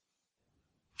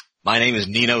My name is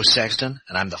Nino Sexton,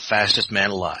 and I'm the fastest man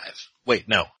alive. Wait,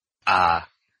 no.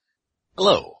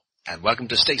 Hello, and welcome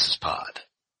to Stasis Pod,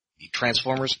 the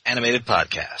Transformers animated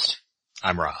podcast.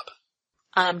 I'm Rob.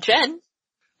 I'm Jen.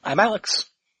 I'm Alex.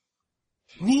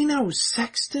 Nino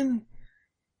Sexton?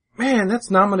 Man,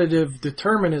 that's nominative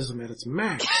determinism at its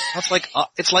max.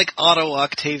 It's like Otto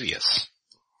Octavius.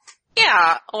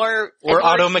 Yeah, or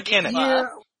Auto Mechanic. Yeah.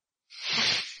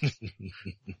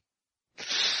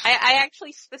 I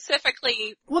actually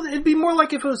specifically Well, it'd be more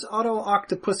like if it was Otto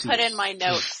Octopussy. put in my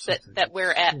notes that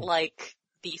we're at like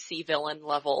DC villain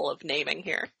level of naming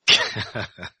here.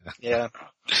 Yeah.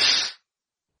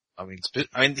 I mean,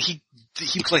 he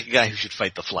looks like a guy who should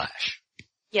fight the Flash.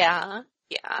 Yeah.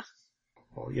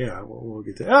 Oh yeah, we'll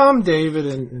get to I'm David,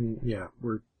 and yeah,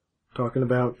 we're talking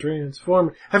about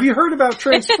Transformers. Have you heard about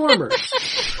Transformers?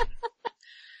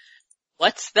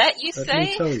 What's that you Let say?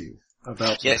 me tell you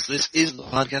about Yes, this is the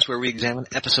podcast where we examine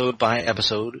episode by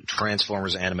episode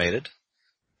Transformers Animated.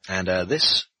 And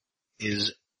this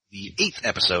is the 8th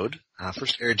episode,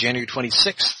 first aired January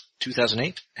 26th,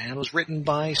 2008, and was written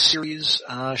by series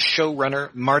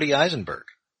showrunner Marty Eisenberg.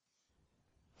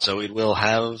 So it will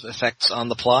have effects on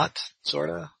the plot,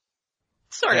 sorta?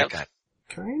 Sort of.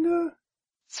 Kinda?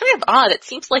 Sort of odd. It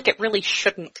seems like it really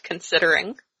shouldn't,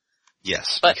 considering.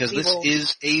 Yes, But because this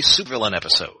is a supervillain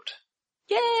episode.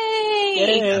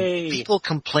 Yay! And people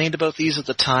complained about these at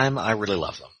the time. I really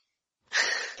love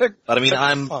them. But I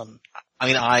mean, fun.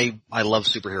 I love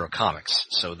superhero comics,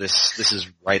 so this is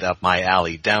right up my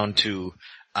alley, down to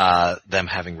them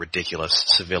having ridiculous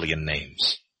civilian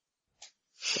names.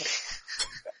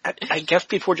 I guess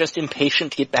people were just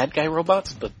impatient to get bad guy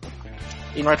robots, but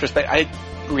in retrospect, I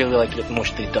really liked it and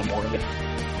wish they'd done more of it.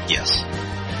 Yes.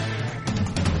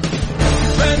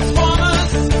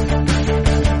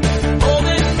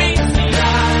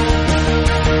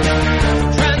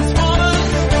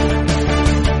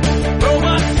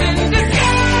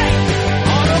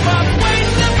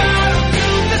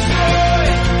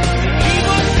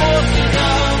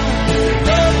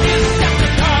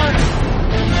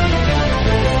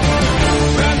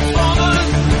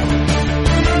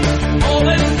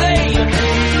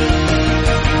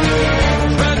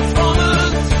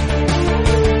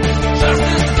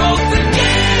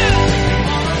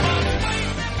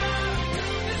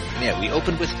 We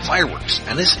opened with fireworks,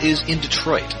 and this is in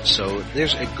Detroit, so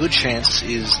there's a good chance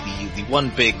is the one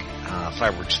big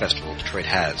fireworks festival Detroit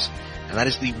has, and that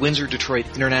is the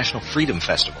Windsor-Detroit International Freedom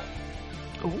Festival.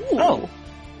 Ooh.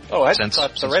 Oh, I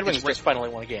thought the Red Wings just finally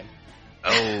won a game.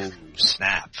 Oh,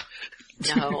 snap.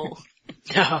 No.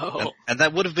 And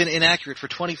that would have been inaccurate for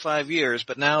 25 years,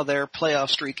 but now their playoff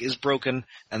streak is broken,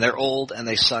 and they're old, and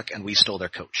they suck, and we stole their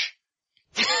coach.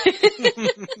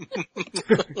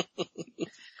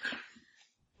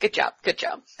 Good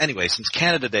job. Anyway, since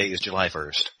Canada Day is July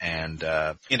 1st and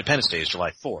Independence Day is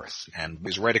July 4th, and it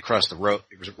was right across the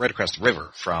river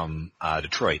from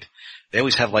Detroit, they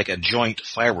always have like a joint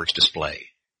fireworks display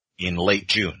in late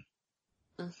June.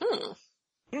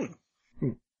 Mm-hmm.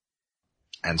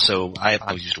 And so I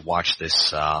always used to watch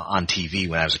this on TV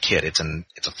when I was a kid.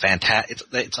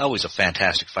 It's always a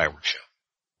fantastic fireworks show.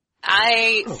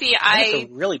 That's a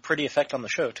really pretty effect on the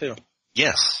show too.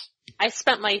 Yes. I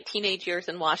spent my teenage years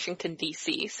in Washington,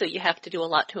 D.C., so you have to do a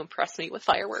lot to impress me with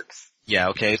fireworks. Yeah,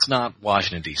 okay, it's not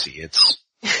Washington, D.C.,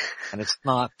 and it's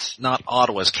not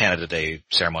Ottawa's Canada Day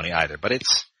ceremony either, but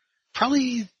it's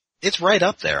right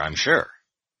up there, I'm sure.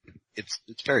 It's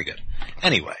very good.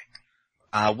 Anyway,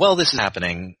 while this is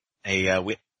happening,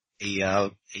 a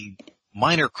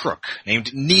minor crook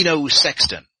named Nino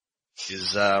Sexton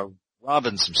is,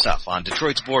 robbing some stuff on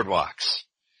Detroit's boardwalks.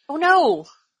 Oh no!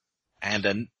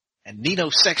 And Nino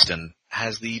Sexton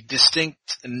has the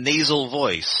distinct nasal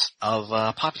voice of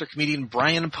popular comedian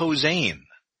Brian Posehn.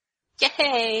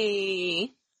 Yay!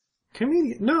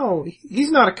 Comedian? No, he's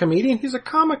not a comedian. He's a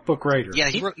comic book writer. Yeah,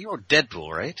 he wrote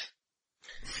Deadpool, right?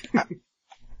 I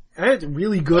had a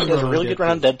really good He has a really good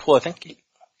run on Deadpool. I think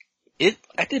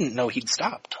I didn't know he'd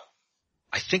stopped.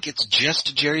 I think it's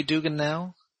just Jerry Dugan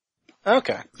now.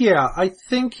 Okay. Yeah, I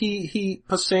think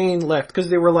Posehn left because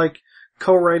they were like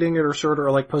co-writing it or sort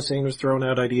of like Posehn was throwing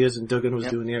out ideas and Dugan was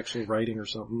doing the actual writing or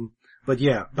something. But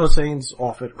yeah, Posehn's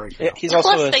off it right now. Yeah, he's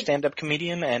also a stand-up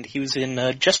comedian and he was in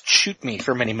Just Shoot Me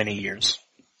for many, many years.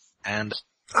 And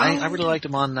I really liked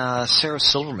him on Sarah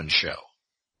Silverman's show.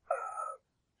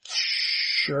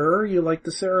 Sure, you like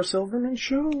the Sarah Silverman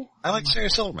show? I like Sarah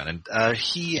Silverman, and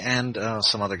he and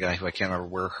some other guy who I can't remember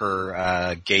were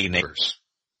her gay neighbors.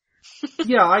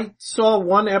 Yeah, I saw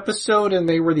one episode and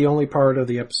they were the only part of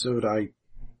the episode I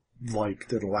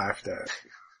liked and laughed at.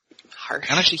 Harsh.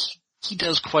 And actually, he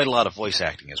does quite a lot of voice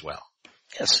acting as well.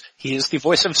 Yes, he is the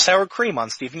voice of Sour Cream on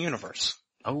Steven Universe.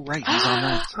 Oh, right, he's on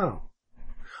that. Oh.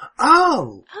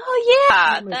 Oh! Oh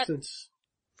yeah, That makes that sense.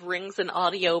 rings an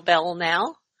audio bell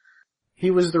now.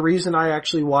 He was the reason I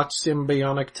actually watched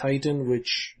Symbionic Titan,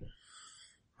 which,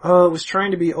 it was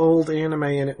trying to be old anime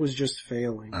and it was just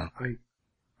failing. Oh.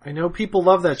 I know people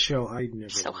love that show. I never.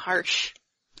 So harsh.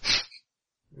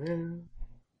 Yeah.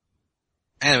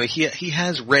 Anyway, he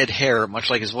has red hair, much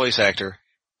like his voice actor,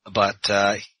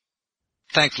 but,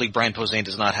 thankfully Brian Posehn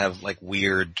does not have, like,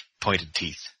 weird pointed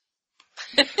teeth.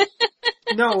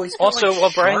 No, he's got, Also, like,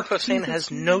 while Brian sharp Posehn teeth has or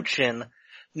something. no chin,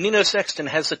 Nino Sexton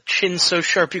has a chin so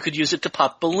sharp you could use it to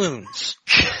pop balloons.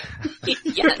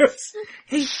 Yes.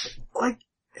 He, like,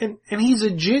 and he's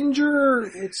a ginger.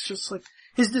 It's just like,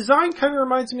 his design kind of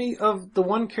reminds me of the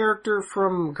one character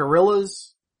from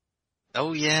Gorillaz,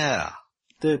 Oh yeah.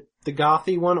 the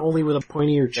gothy one, only with a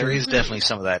pointier chin. There is definitely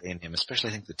some of that in him,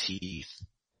 especially I think the teeth.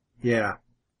 Yeah.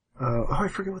 I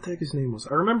forget what the heck his name was.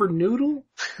 I remember Noodle.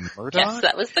 Murdoch? Yes,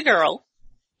 that was the girl.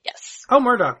 Yes. Oh,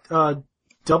 Murdoch.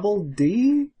 Double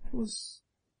D was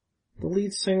the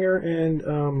lead singer,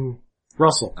 and,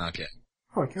 Russell. Okay.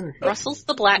 Oh, I can't. Russell's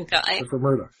the black guy. Except for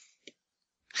Murdoch.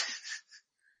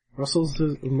 Russell's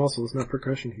the muscles, not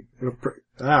percussion.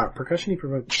 Percussion he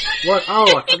provides. What?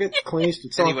 Oh, I forget Clint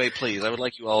Eastwood song. Anyway, please, I would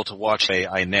like you all to watch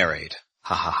I narrate.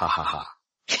 Ha ha ha ha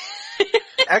ha.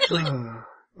 Actually,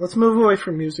 Let's move away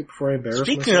from music before I embarrass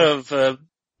speaking myself. of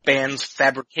bands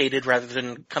fabricated rather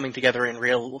than coming together in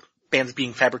real, bands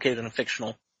being fabricated and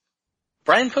fictional,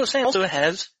 Brian Posehn also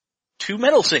has 2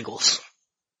 metal singles.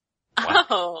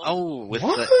 Oh. Oh, with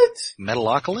What? the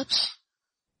Metalocalypse?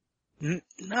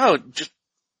 No, just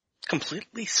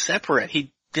completely separate.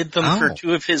 He did them Oh. for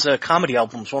 2 of his comedy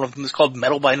albums. One of them is called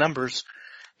Metal by Numbers,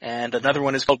 and another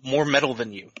one is called More Metal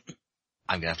Than You.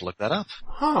 I'm gonna have to look that up.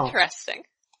 Huh. Interesting.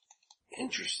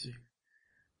 Interesting.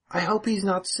 I hope he's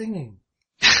not singing.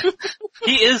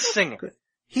 He is singing.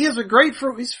 He has a great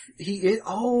he is,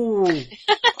 oh.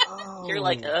 You're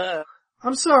like,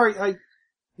 I'm sorry,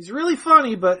 he's really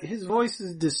funny, but his voice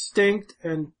is distinct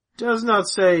and does not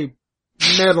say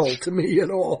metal to me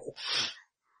at all.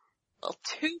 well,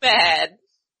 too bad.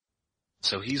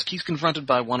 So he's confronted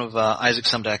by one of Isaac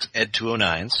Sumdack's Ed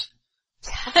 209s,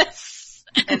 Yes.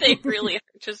 And they really are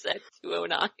just at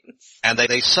 209s. and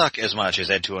they suck as much as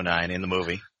Ed 209 in the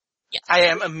movie. I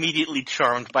am immediately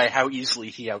charmed by how easily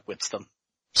he outwits them.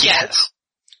 Yes.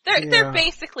 They're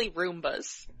basically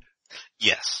Roombas.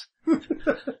 Yes.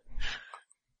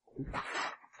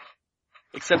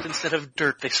 Except instead of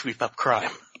dirt, they sweep up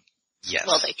crime. Yes.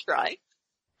 Well, they try.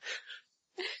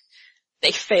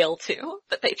 They fail to,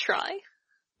 but they try.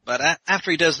 But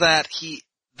after he does that, he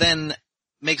then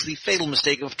makes the fatal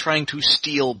mistake of trying to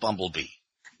steal Bumblebee.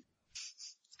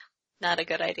 Not a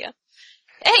good idea.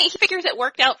 Hey, he figures it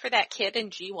worked out for that kid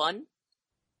in G1.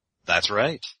 That's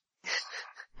right.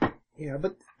 Yeah,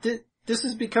 but this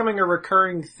is becoming a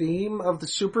recurring theme of the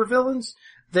supervillains.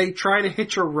 They try to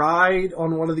hitch a ride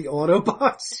on one of the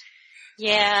Autobots.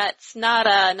 Yeah, it's not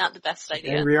the best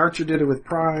idea. Angry Archer did it with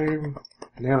Prime.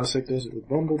 Nanosec does it with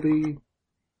Bumblebee.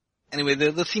 Anyway,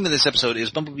 the theme of this episode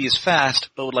is Bumblebee is fast,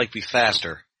 but would like to be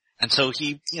faster. And so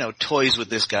he, toys with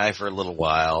this guy for a little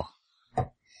while.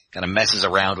 Kind of messes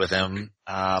around with him.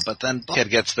 But then Bulkhead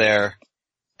gets there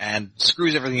and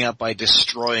screws everything up by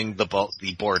destroying the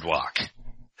boardwalk.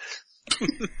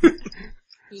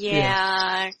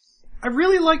 Yeah. I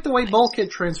really like the way Bulkhead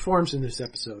transforms in this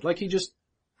episode. Like he just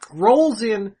rolls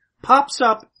in, pops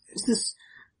up, is this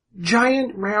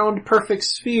giant, round, perfect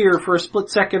sphere for a split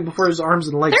second before his arms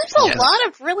and legs. There's a lot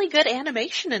of really good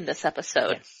animation in this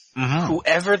episode. Mm-hmm.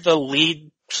 Whoever the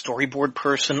lead storyboard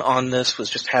person on this was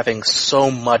just having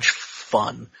so much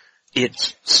fun.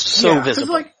 It's so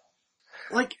visible. 'Cause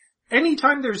like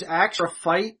anytime there's action or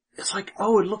fight, it's like,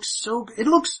 oh, it looks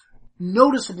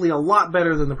noticeably a lot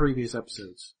better than the previous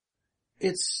episodes.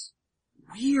 It's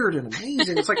weird and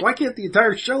amazing. It's like, why can't the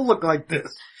entire show look like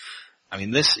this? I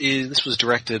mean, this was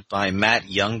directed by Matt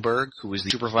Youngberg, who was the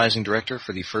supervising director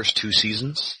for the first 2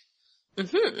 seasons,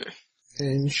 Mm-hmm.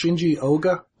 And Shinji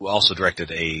Oga. who also directed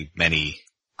many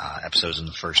episodes in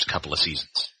the first couple of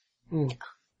seasons.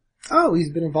 Oh,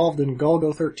 he's been involved in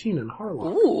Golgo 13 and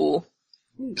Harlock. Ooh.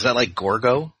 Is that like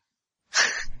Gorgo?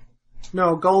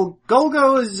 No,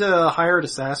 Golgo is a hired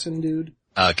assassin dude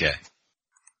Okay.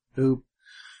 who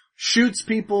shoots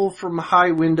people from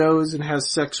high windows and has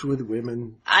sex with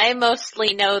women. I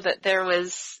mostly know him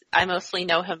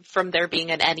from there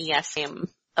being an NES game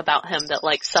about him that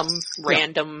like some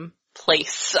random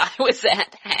place I was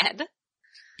at had.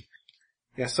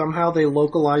 Yeah, somehow they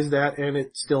localized that and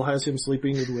it still has him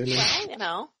sleeping with women. Well, you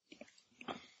know.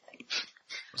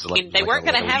 Was it I mean, they weren't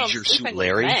going to have him Leisure Suit sleeping with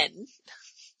Larry? men.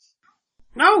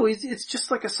 No, it's just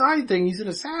like a side thing. He's an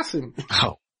assassin.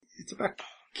 Oh. It's about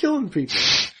killing people.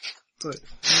 But,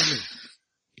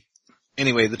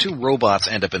 Anyway, the two robots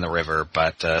end up in the river,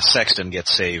 but Sexton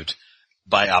gets saved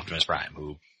by Optimus Prime,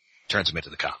 who turns him into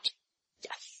the cops.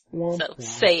 Yes. womp So, womp.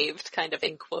 saved, kind of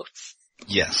in quotes.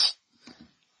 Yes.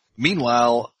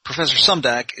 Meanwhile, Professor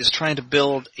Sumdac is trying to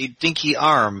build a dinky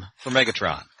arm for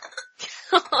Megatron.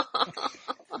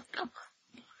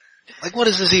 Like, what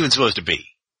is this even supposed to be?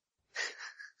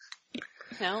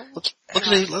 No?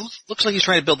 Looks like he's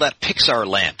trying to build that Pixar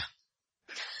lamp.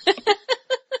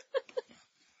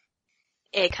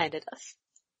 It kind of does.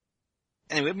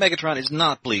 Anyway, Megatron is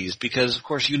not pleased because, of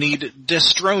course, you need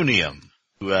Destronium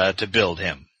to build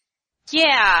him.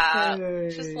 Yeah. Yay.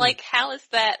 Just like, how is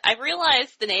that? I realize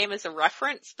the name is a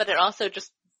reference, but it also just,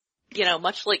 you know,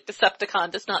 much like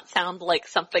Decepticon, does not sound like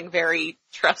something very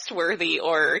trustworthy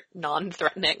or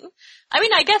non-threatening. I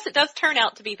mean, I guess it does turn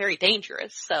out to be very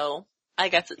dangerous, so I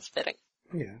guess it's fitting.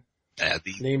 Yeah.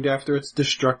 The Named after its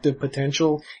destructive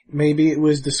potential. Maybe it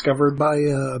was discovered by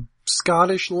a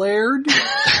Scottish laird.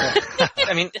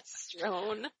 I mean,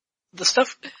 Destrone. the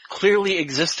stuff clearly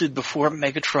existed before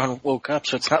Megatron woke up,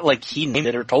 so it's not like he named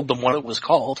it or told them what it was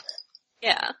called.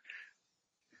 Yeah.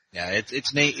 Yeah,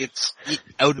 it's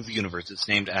out of universe. It's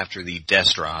named after the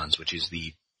Destrons, which is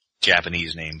the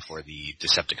Japanese name for the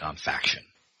Decepticon faction.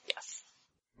 Yes.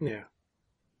 Yeah.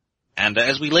 And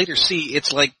as we later see,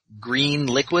 it's like green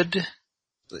liquid.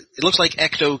 It looks like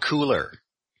Ecto Cooler.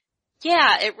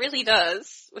 Yeah, it really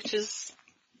does, which is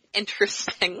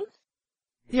interesting.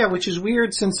 Yeah, which is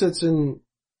weird since it's an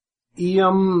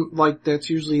like that's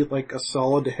usually like a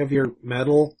solid, heavier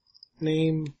metal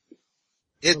name.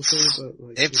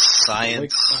 It's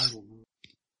science.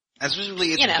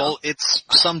 Especially You know. it's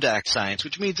Sumdac science,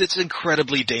 which means it's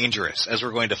incredibly dangerous, as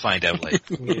we're going to find out later.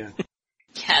 Yeah.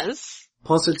 Yes.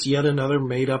 Plus it's yet another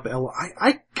made up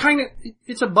I kinda,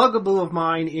 it's a bugaboo of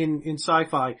mine in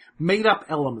sci-fi. Made up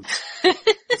elements.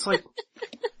 It's like,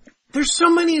 there's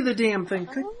so many of the damn thing.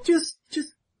 Just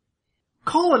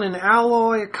call it an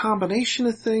alloy, a combination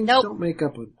of things. Nope. Don't make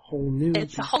up a whole new.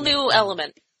 It's a whole new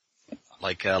element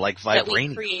like that we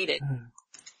Vibranium. created.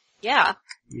 Yeah.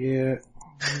 Yeah.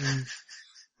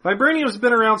 Vibranium's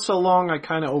been around so long, I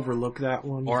kind of overlook that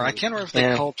one. Or I can't remember if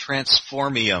they call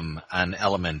Transformium an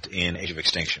element in Age of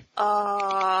Extinction.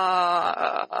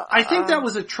 I think that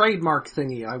was a trademark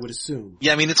thingy, I would assume.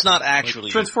 Yeah, I mean, it's not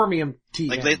actually... Transformium T.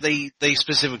 Like, they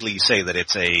specifically say that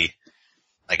it's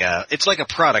it's like a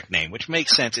product name, which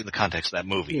makes sense in the context of that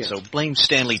movie. Yeah. So blame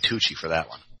Stanley Tucci for that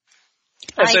one.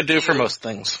 As I I do for do. most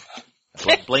things.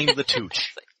 Blame the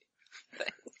Tooch.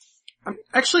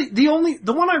 Actually, the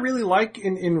one I really like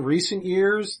in recent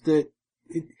years that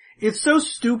it's so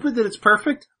stupid that it's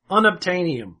perfect,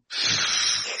 Unobtainium.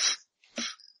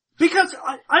 Because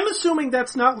I'm assuming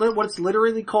that's not what it's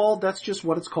literally called, that's just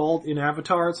what it's called in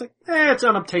Avatar. It's like, it's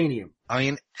Unobtainium. I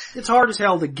mean, It's hard as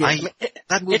hell to get.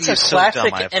 that movie It's a is so dumb.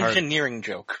 classic I have hard, engineering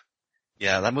joke.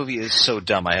 yeah, that movie is so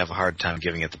dumb. I have a hard time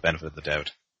giving it the benefit of the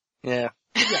doubt. Yeah.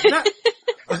 Yeah,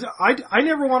 I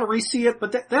never want to re-see it,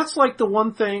 but that's like the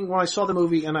one thing when I saw the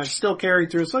movie and I still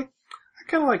carried through, it's like, I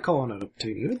kinda like calling it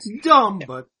Unobtainium. It's dumb,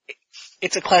 but...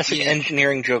 It's a classic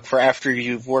engineering joke for after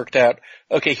you've worked out,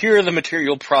 okay, here are the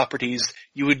material properties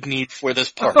you would need for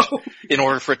this part in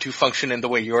order for it to function in the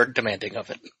way you're demanding of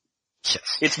it.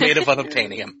 Yes. It's made of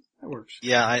unobtainium. That works.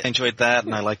 Yeah, I enjoyed that,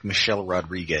 and I like Michelle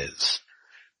Rodriguez.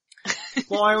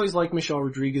 Well, I always like Michelle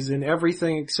Rodriguez in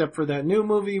everything except for that new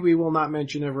movie we will not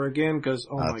mention ever again because,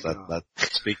 oh my god.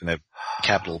 Speaking of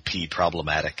capital P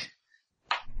problematic.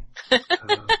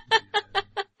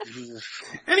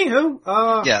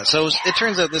 Anywho, Yeah, so it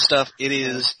turns out this stuff, it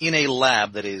is in a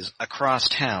lab that is across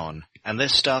town, and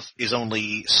this stuff is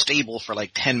only stable for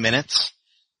like 10 minutes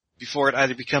before it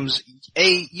either becomes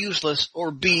A, useless, or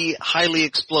B, highly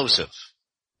explosive.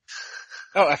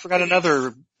 Oh, I forgot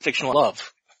another fictional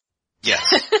love.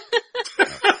 Yes.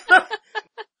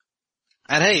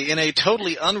 And hey, in a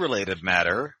totally unrelated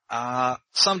matter,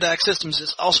 Sumdac Systems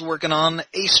is also working on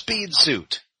a speed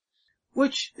suit.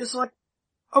 which is like,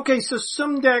 okay, so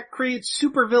Sumdac creates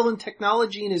supervillain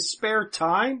technology in his spare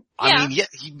time? I mean, yeah,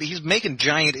 he's making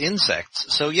giant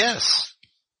insects, so yes.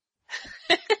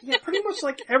 Yeah, pretty much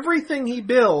like everything he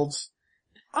builds,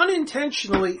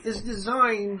 unintentionally, is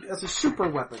designed as a super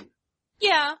weapon.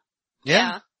 Yeah.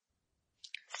 Yeah.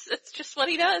 It's just what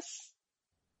he does.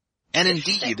 And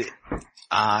indeed,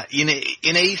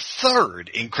 in a third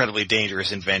incredibly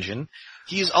dangerous invention,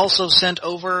 he's also sent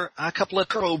over a couple of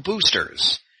turbo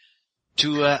boosters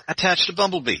to attach to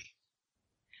Bumblebee.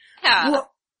 Yeah.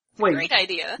 Well, wait, Great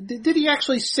idea. did he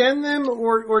actually send them,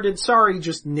 or did Sari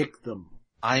just nick them?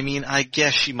 I mean, I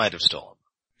guess she might have stolen them.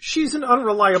 She's an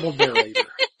unreliable narrator.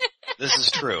 This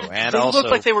is true, and They also...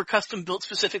 look like they were custom built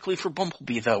specifically for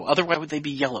Bumblebee, though. Otherwise, would they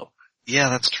be yellow? Yeah,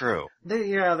 that's true.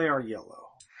 They are yellow.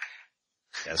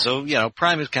 Yeah, so,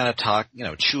 Prime is kind of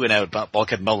chewing out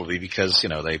Bulkhead and Bumblebee because,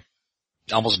 they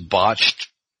almost botched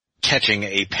catching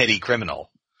a petty criminal.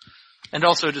 And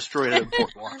also destroyed a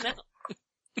boardwalk.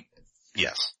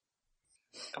 Yes.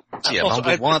 So yeah, Also,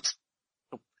 Bumblebee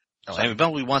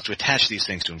Bumblebee wants to attach these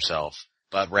things to himself,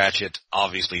 but Ratchet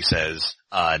obviously says,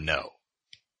 no.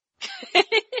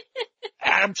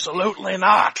 Absolutely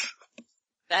not.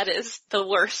 That is the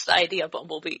worst idea,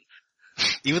 Bumblebee.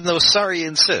 Even though Sari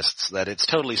insists that it's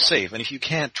totally safe, and if you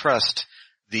can't trust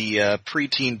the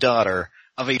preteen daughter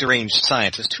of a deranged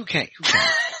scientist, who can?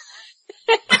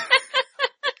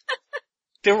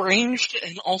 Deranged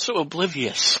and also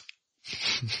oblivious.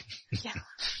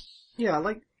 Yeah,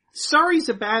 like, Sari's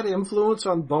a bad influence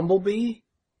on Bumblebee,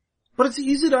 but it's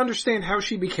easy to understand how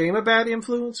she became a bad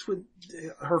influence with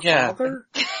her father.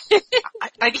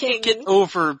 I can't get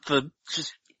over the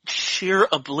just sheer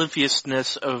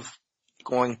obliviousness of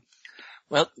going,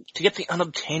 well, to get the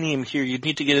unobtainium here, you'd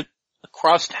need to get it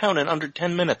across town in under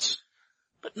 10 minutes.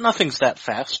 But nothing's that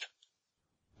fast.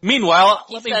 Meanwhile,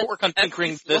 let me work on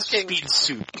tinkering this speed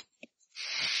suit.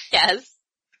 Yes.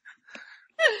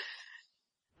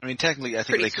 I mean, technically, I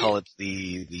think they call it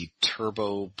the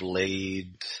Turbo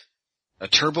Blade, a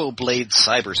Turbo Blade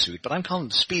cyber suit, but I'm calling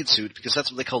it the speed suit because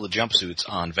that's what they call the jumpsuits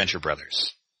on Venture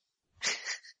Brothers.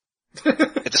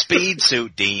 It's a speed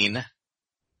suit, Dean.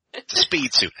 It's a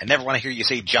speed suit. I never want to hear you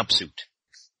say jumpsuit.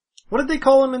 What did they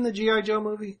call him in the G.I. Joe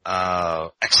movie?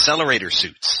 Accelerator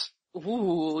suits.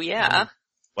 Ooh, yeah.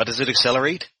 What does it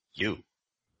accelerate? You.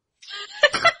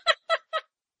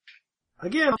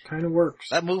 Again, kind of works.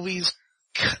 That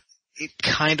it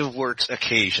kind of works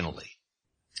occasionally.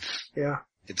 Yeah.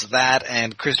 It's that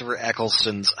and Christopher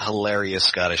Eccleston's hilarious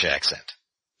Scottish accent.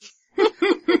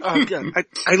 Oh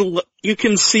god, you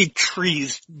can see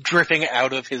trees dripping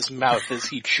out of his mouth as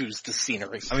he chews the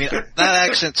scenery. I mean, that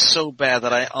accent's so bad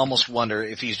that I almost wonder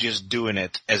if he's just doing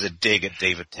it as a dig at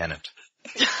David Tennant.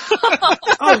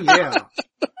 Oh yeah.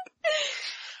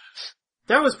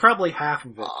 That was probably half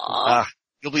of it.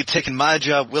 You'll be taking my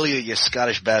job, will you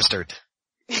Scottish bastard?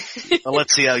 Well,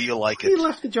 let's see how you like He it.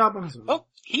 left the job on his own. Oh,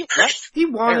 he left. He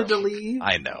wanted to leave.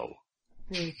 I know.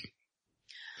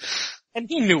 And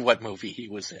he knew what movie he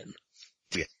was in.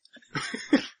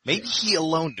 Yeah. Maybe he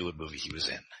alone knew what movie he was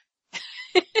in.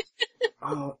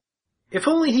 If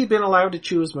only he'd been allowed to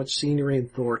chew as much scenery in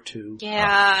Thor 2.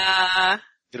 Yeah.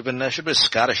 Should have been a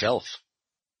Scottish elf.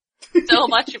 So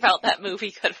much about that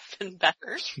movie could have been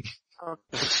better.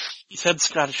 He said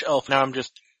Scottish elf, now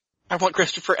I want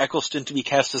Christopher Eccleston to be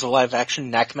cast as a live-action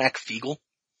Knack-Mack Feegle.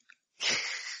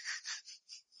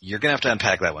 You're gonna have to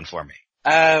unpack that one for me.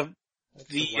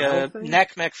 The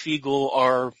Knack-Mack Feegle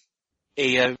are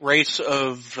a race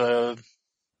of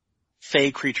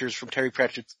fae creatures from Terry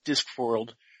Pratchett's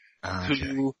Discworld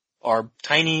who are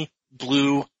tiny,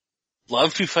 blue,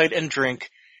 love to fight and drink,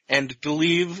 and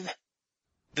believe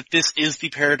that this is the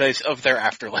paradise of their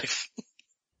afterlife.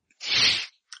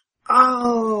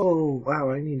 Oh,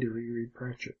 wow, I need to reread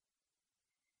Pratchett.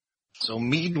 So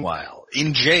meanwhile,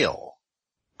 in jail,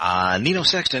 Nino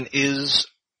Sexton has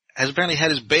apparently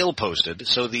had his bail posted,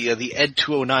 so the Ed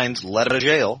 209s let out of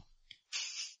jail.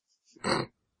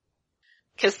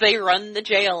 Cause they run the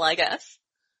jail, I guess.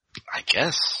 I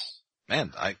guess.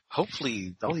 Man,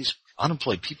 hopefully all these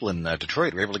unemployed people in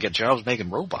Detroit were able to get jobs making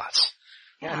robots.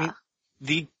 Yeah, I mean,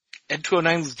 the Ed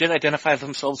 209s did identify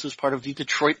themselves as part of the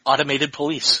Detroit Automated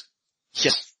Police.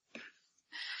 Yes.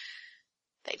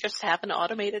 They just have an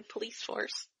automated police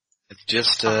force. It's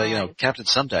just, Captain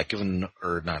Sumdac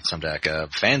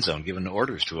Fanzone giving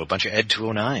orders to a bunch of Ed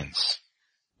 209s.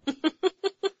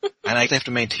 And I have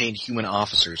to maintain human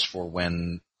officers for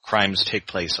when crimes take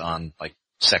place on,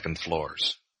 second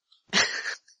floors.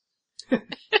 They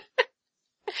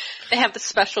have the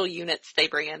special units they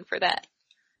bring in for that.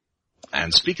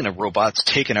 And speaking of robots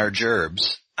taking our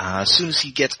gerbs, as soon as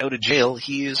he gets out of jail,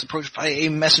 he is approached by a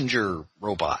messenger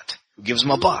robot who gives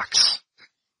him a box.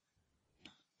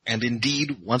 And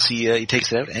indeed, once he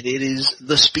takes it out, and it is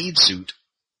the speed suit,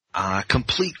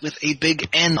 complete with a big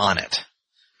N on it.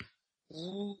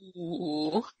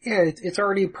 Ooh. Yeah, it's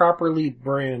already properly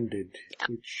branded,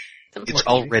 which... It's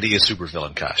already a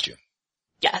supervillain costume.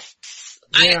 Yes.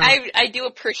 I do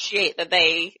appreciate that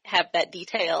they have that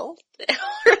detail. It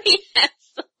already has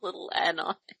a little N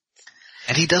on it.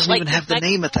 And he doesn't even have the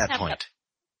name at that point.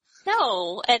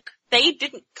 No, and they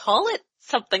didn't call it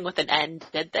something with an N,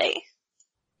 did they?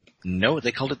 No,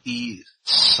 they called it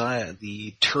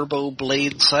the Turbo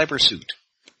Blade Cybersuit.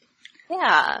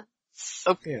 Yeah.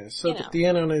 Yeah, so the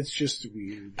N on it's just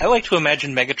weird. I like to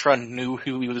imagine Megatron knew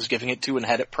who he was giving it to and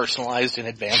had it personalized in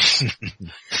advance.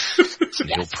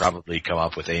 He'll probably come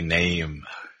up with a name.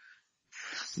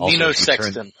 Nino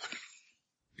Sexton.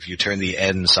 If you turn the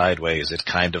N sideways, it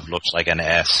kind of looks like an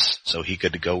S, so he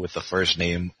could go with the first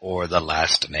name or the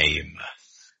last name.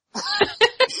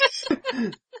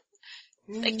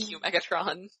 Thank you,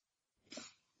 Megatron.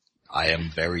 I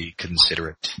am very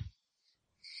considerate.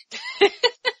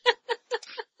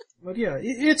 But yeah,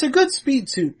 it's a good speed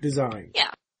suit design. Yeah.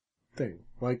 Thing.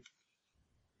 Like,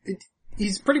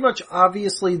 he's pretty much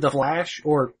obviously the Flash,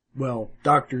 or, well,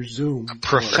 Dr. Zoom.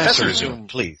 Professor Zoom,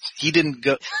 please. He doesn't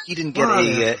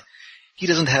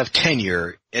have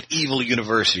tenure at Evil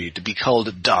University to be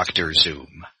called Dr.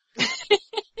 Zoom.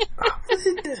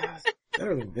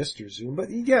 Better than Mr. Zoom,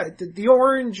 but yeah, the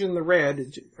orange and the red,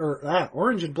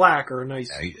 orange and black are a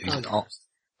nice contrast.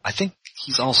 I think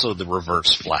he's also the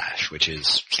Reverse Flash, which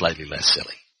is slightly less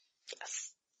silly.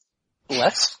 Yes.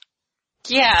 Less?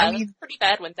 Yeah, it's pretty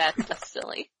bad when that's less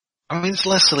silly. I mean, it's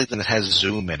less silly than it has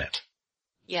Zoom in it.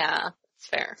 Yeah, it's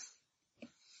fair.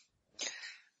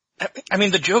 I mean,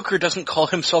 the Joker doesn't call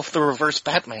himself the Reverse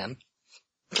Batman.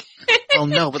 Well,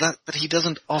 no, but he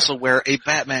doesn't also wear a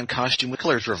Batman costume with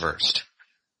colors reversed.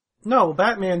 No,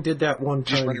 Batman did that one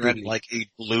time. Just running around in like a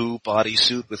blue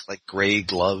bodysuit with like gray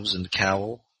gloves and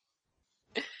cowl.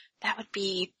 That would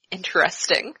be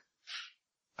interesting.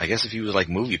 I guess if he was like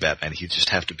movie Batman, he'd just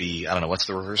have to be, I don't know, what's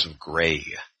the reverse of gray?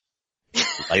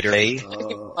 Lighter gray?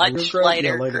 Much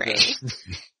lighter gray.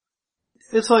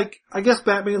 It's like, I guess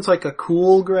Batman's like a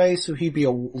cool gray, so he'd be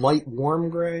a light warm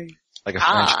gray. Like a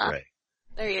French gray.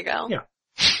 There you go. Yeah.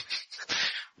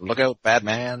 Look out,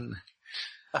 Batman.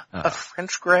 A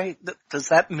French gray? Does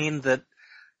that mean that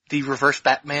the Reverse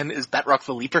Batman is Batroc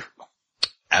the Leaper?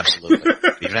 Absolutely.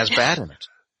 It even has bat in it.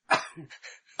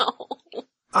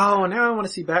 Oh, now I want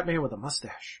to see Batman with a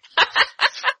mustache.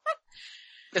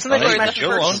 Isn't that right?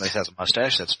 Joe Owens has a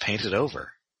mustache that's painted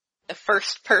over. The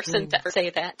first person to ever say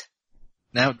that.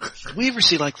 Now, did we ever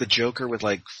see like the Joker with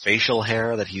like facial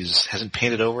hair that hasn't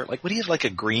painted over? Like, would he have like a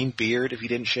green beard if he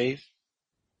didn't shave?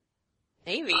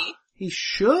 Maybe. He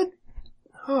should?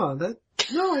 Huh, no,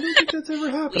 I don't think that's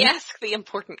ever happened. We ask the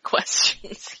important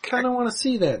questions. Kinda wanna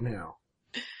see that now.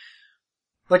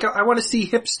 Like, I wanna see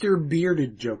hipster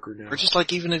bearded Joker now. Or just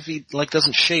like even if he like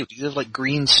doesn't shave, he have like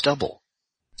green stubble.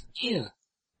 Yeah.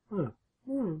 Huh.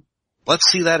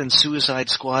 Let's see that in Suicide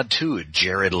Squad 2,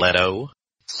 Jared Leto.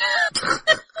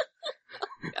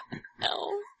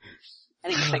 No. I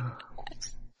didn't think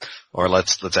that. Or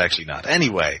let's actually not.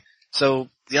 Anyway, so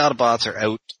the Autobots are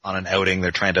out on an outing.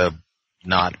 They're trying to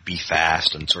not be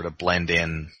fast and sort of blend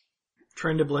in.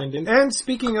 Trying to blend in. And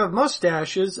speaking of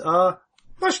mustaches,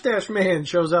 Mustache Man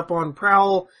shows up on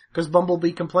Prowl because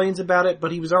Bumblebee complains about it,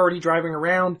 but he was already driving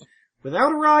around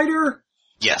without a rider.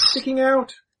 Yes. Sticking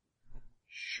out.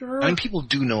 Sure. I mean, people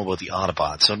do know about the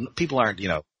Autobots, so people aren't,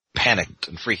 panicked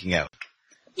and freaking out.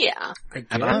 Yeah. And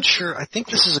I'm not sure, I think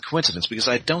this is a coincidence because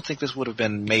I don't think this would have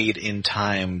been made in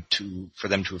time for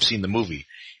them to have seen the movie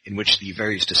in which the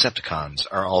various Decepticons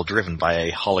are all driven by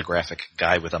a holographic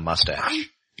guy with a mustache.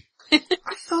 I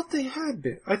thought they had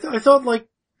been. I thought like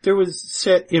there was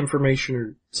set information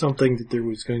or something that there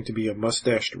was going to be a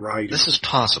mustached rider. This is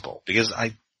possible because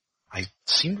I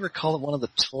seem to recall that one of the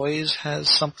toys has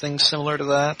something similar to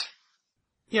that.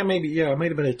 Yeah, maybe. Yeah, it might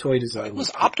have been a toy design. It was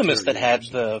Optimus that had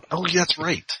the... Oh, yeah, that's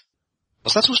right.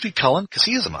 Was that supposed to be Cullen? Because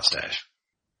he has a mustache.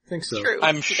 I think so. True.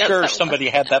 I'm sure somebody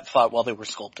had that thought while they were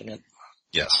sculpting it.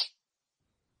 Yes.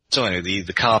 So anyway,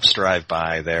 the cops drive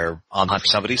by. They're on hunt for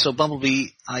somebody. So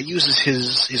Bumblebee uses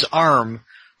his arm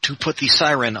to put the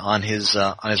siren on his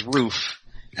roof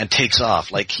and takes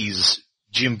off like he's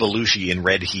Jim Belushi in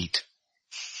Red Heat.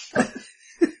 That's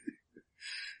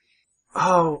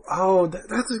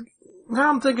now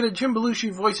I'm thinking of Jim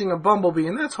Belushi voicing a Bumblebee,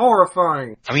 and that's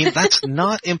horrifying. I mean, that's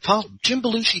not impossible. Jim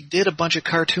Belushi did a bunch of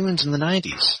cartoons in the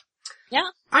 90s. Yeah.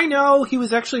 I know, he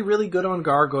was actually really good on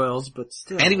Gargoyles, but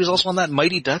still. And he was also on that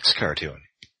Mighty Ducks cartoon.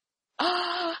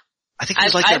 I think he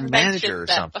was like their manager or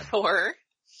something. Before.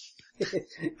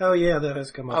 Oh yeah, that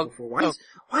has come up before.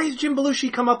 Why has Jim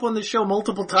Belushi come up on the show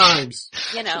multiple times?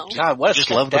 God, what a just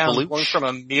step love the down Belushi. going from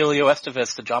Emilio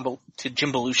Estevez to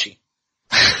Jim Belushi.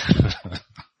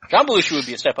 John Belushi would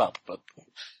be a step up, but...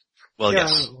 Well,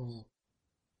 yes.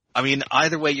 I mean,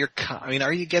 either way,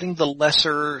 are you getting the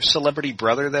lesser celebrity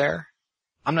brother there?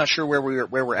 I'm not sure where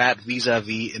we're at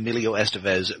vis-a-vis Emilio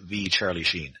Estevez v. Charlie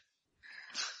Sheen.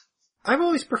 I've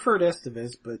always preferred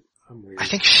Estevez, but I'm weird. I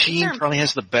think Sheen probably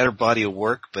has the better body of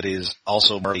work, but is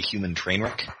also more a human train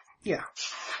wreck. Yeah.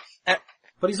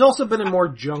 But he's also been in more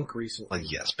junk recently. Well,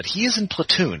 yes, but he is in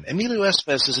Platoon. Emilio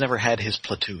Estevez has never had his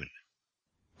Platoon.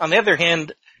 On the other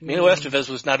hand, Emilio Estevez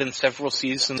was not in several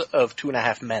seasons of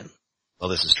 2.5 Men. Well,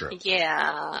 this is true.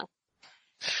 Yeah.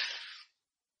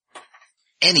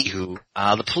 Anywho,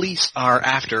 the police are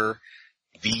after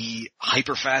the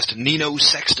hyperfast Nino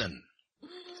Sexton,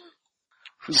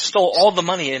 who stole all the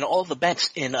money in all the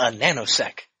banks in a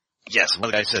nanosec. Yes,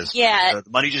 one guy says, yeah. The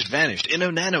money just vanished in a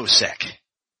nanosec.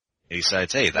 He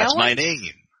decides, hey, that's my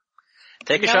name.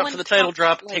 Take a shot for the title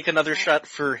drop, take another shot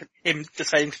for him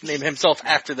deciding to name himself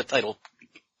after the title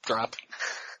drop.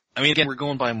 I mean, again, we're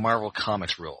going by Marvel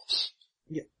Comics rules.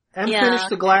 Yeah. And finish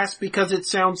the glass because it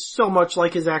sounds so much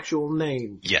like his actual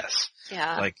name. Yes.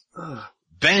 Yeah. Like,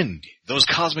 Ben, those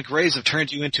cosmic rays have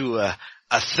turned you into a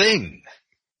thing.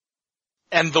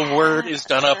 And the word is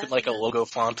done up in like a logo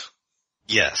font.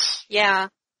 Yes. Yeah.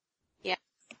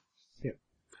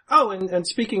 Oh, and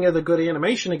speaking of the good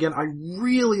animation again, I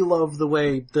really love the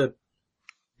way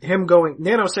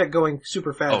Nanosec going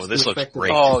super fast. Oh, this looks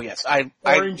great. Oh yes, I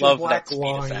love that speed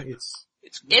line. effect.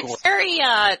 It's very,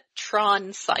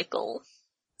 Tron cycle.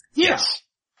 Yeah. Yes.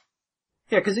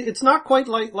 Yeah, cause it's not quite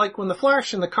like when the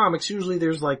Flash in the comics, usually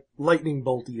there's like lightning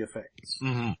bolty effects.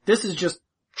 Mm-hmm. This is just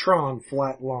Tron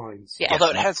flat lines. Yeah. Although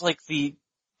it has like the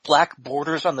black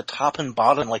borders on the top and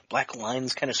bottom, like black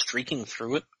lines kind of streaking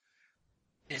through it.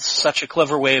 It's such a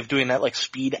clever way of doing that, like,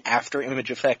 speed after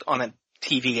image effect on a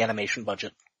TV animation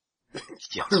budget.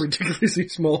 Yes. A ridiculously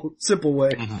small, simple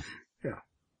way. Mm-hmm. Yeah.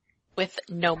 With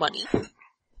no money.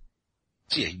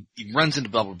 So yeah, he runs into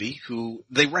Bumblebee, who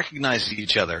they recognize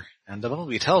each other, and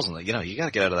Bumblebee tells him that, you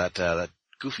gotta get out of that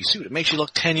goofy suit. It makes you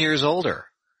look 10 years older.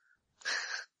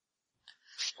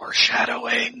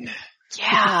 Foreshadowing.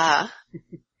 Yeah.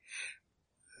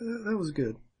 That was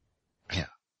good. Yeah.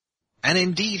 And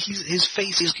indeed, his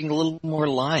face is getting a little more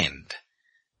lined.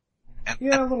 And,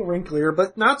 yeah, a little wrinklier,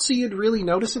 but not so you'd really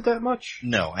notice it that much.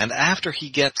 No, and after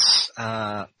he gets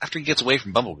away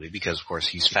from Bumblebee, because of course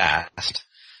he's fast,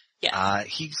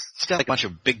 he's got like a bunch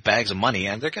of big bags of money,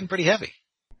 and they're getting pretty heavy.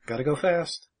 Gotta go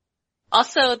fast.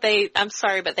 Also, I'm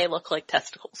sorry, but they look like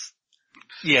testicles.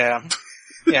 Yeah.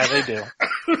 Yeah, they do.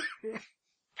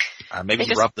 Maybe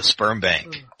he robbed the sperm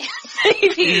bank.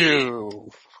 Maybe.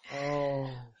 Ew.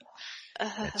 Oh.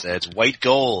 It's white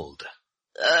gold.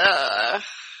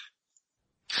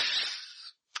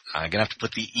 I'm gonna have to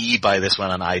put the E by this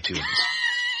one on iTunes.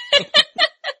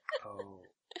 Oh.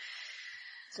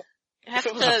 If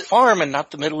it was a farm and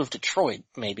not the middle of Detroit,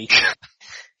 maybe.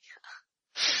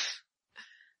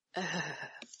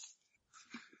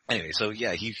 Anyway, so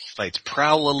yeah, he fights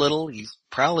Prowl a little.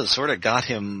 Prowl has sort of got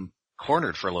him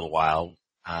cornered for a little while,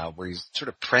 where he's sort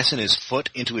of pressing his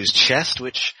foot into his chest,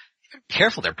 which,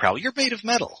 careful there, Prowl, you're made of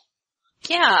metal.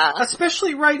 Yeah.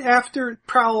 Especially right after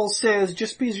Prowl says,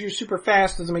 just because you're super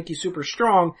fast doesn't make you super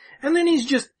strong, and then he's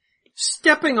just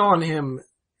stepping on him.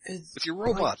 With your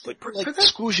robot, like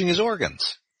squooshing his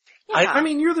organs. Yeah. I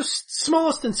mean, you're the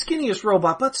smallest and skinniest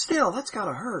robot, but still, that's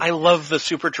gotta hurt. I love the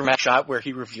super dramatic shot where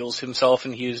he reveals himself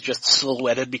and he is just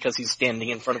silhouetted because he's standing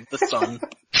in front of the sun.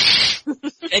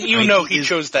 And he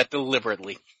chose that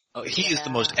deliberately. Oh, he is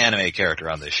the most anime character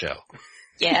on this show.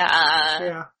 Yeah.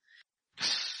 Yeah.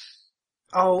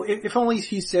 Oh, if only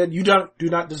he said, you do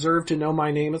not deserve to know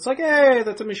my name. It's like, hey,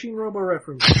 that's a Machine Robo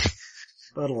reference.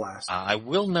 But alas. I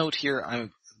will note here,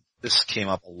 this came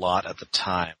up a lot at the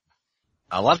time.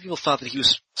 A lot of people thought that he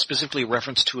was specifically a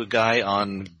reference to a guy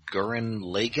on Gurren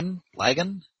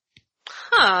Lagann?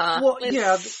 Huh. Well,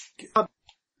 yeah. The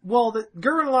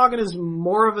Gurren Lagann is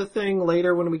more of a thing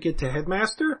later when we get to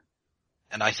Headmaster.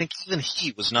 And I think even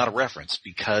he was not a reference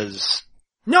because...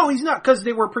 No, he's not, because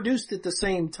they were produced at the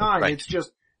same time. Right. It's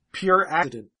just pure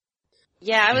accident.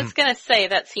 Yeah, I was gonna say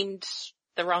that seemed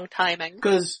the wrong timing.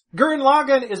 Because Gurren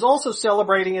Lagann is also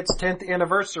celebrating its 10th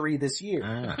anniversary this year.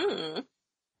 Ah.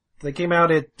 They came out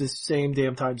at the same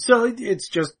damn time. So it's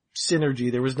just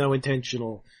synergy. There was no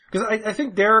intentional. Because I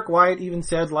think Derek Wyatt even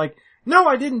said, like, no,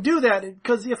 I didn't do that,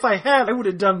 because if I had, I would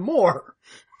have done more.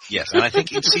 Yes, and I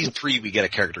think in season 3 we get a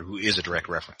character who is a direct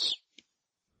reference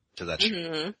to that show.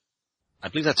 Mm-hmm. I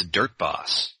believe that's Dirt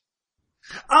Boss.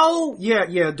 Oh,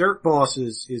 yeah, Dirt Boss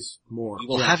is more. We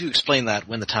will have you explain that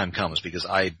when the time comes, because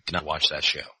I did not watch that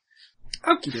show.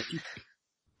 Okie dokie.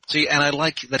 See, and I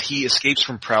like that he escapes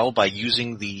from Prowl by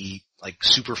using the like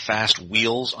super fast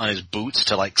wheels on his boots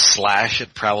to like slash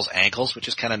at Prowl's ankles, which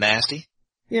is kind of nasty.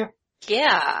 Yeah.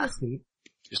 Yeah. That's neat.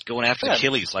 Just going after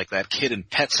Achilles like that kid in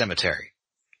Pet Sematary.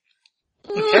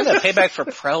 Kind of payback for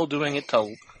Prowl doing it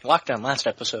to Lockdown last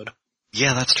episode.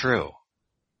 Yeah, that's true.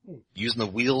 Using the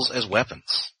wheels as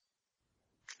weapons.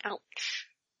 Ouch.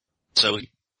 So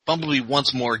Bumblebee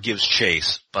once more gives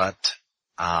chase, but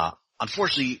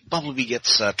unfortunately Bumblebee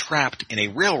gets trapped in a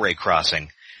railway crossing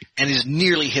and is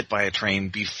nearly hit by a train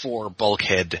before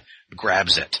Bulkhead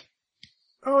grabs it.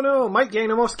 Oh no, Mike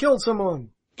Gain almost killed someone.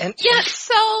 And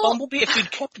So Bumblebee, if he'd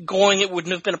kept going, it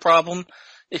wouldn't have been a problem.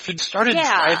 If he'd started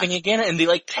driving again in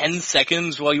the 10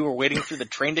 seconds while you were waiting for the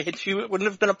train to hit you, it wouldn't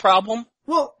have been a problem.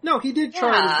 Well, no, he did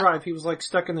try to drive. He was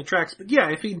stuck in the tracks. But yeah,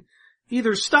 if he'd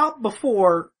either stopped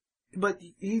before, but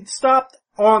he stopped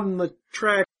on the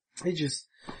track, he just,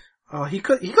 he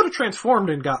could have transformed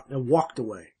and walked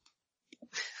away.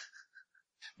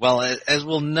 Well, as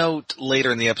we'll note later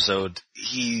in the episode,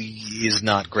 he is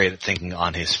not great at thinking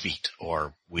on his feet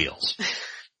or wheels.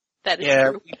 That is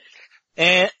true.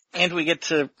 And we get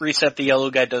to reset the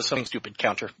yellow guy does something stupid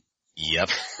counter. Yep.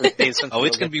 It's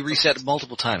going to be reset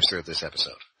multiple times throughout this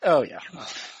episode. Oh yeah.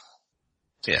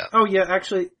 Yeah. Oh yeah,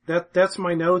 actually, that's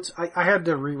my notes. I had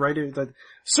to rewrite it. That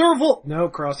Serval, no,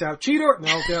 cross out. Cheetor,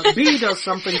 no, B does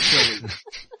something silly.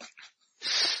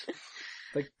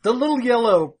 Like, the little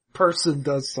yellow person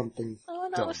does something. Oh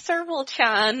no, dumb.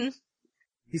 Serval-chan.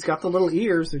 He's got the little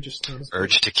ears, they're just not as big.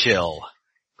 Urge to kill.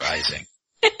 Rising.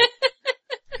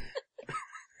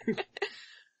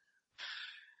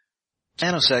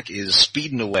 Nanosec is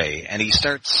speeding away, and he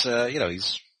starts,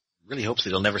 he's really hopes that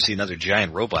he'll never see another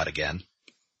giant robot again.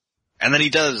 And then he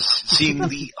does, seeing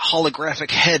the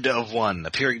holographic head of one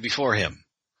appearing before him.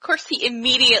 Of course, he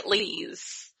immediately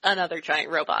sees another giant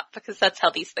robot, because that's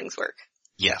how these things work.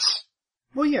 Yes.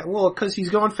 Well, yeah, cause he's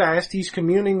going fast, he's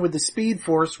communing with the Speed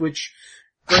Force, which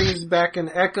brings back an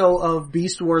echo of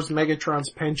Beast Wars Megatron's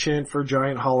penchant for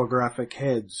giant holographic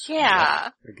heads. Yeah.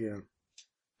 Again.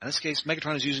 In this case,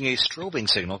 Megatron is using a strobing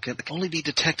signal that can only be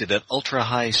detected at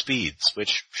ultra-high speeds,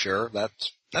 which, sure,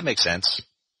 that makes sense.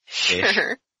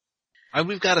 Sure. And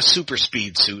we've got a super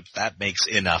speed suit, that makes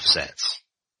enough sense.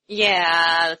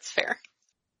 Yeah, that's fair.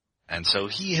 And so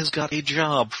he has got a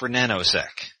job for Nanosec,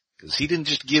 because he didn't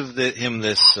just give him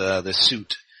this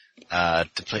suit,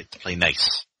 to play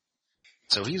nice.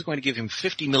 So he's going to give him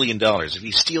 $50 million if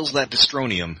he steals that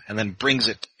Destronium and then brings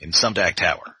it in Sumdac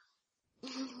Tower.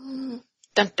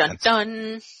 Dun dun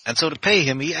dun. And so to pay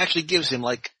him, he actually gives him,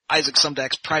 Isaac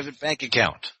Sumdac's private bank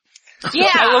account.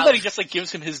 Yeah. I love that he just,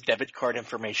 gives him his debit card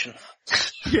information.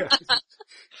 Yeah.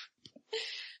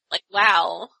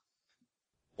 Wow.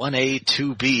 1A,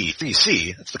 2B,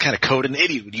 3C. That's the kind of code an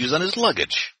idiot would use on his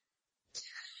luggage.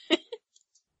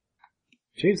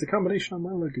 Change the combination on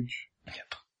my luggage.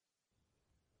 Yep.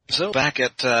 So back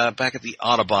at the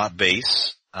Autobot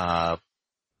base,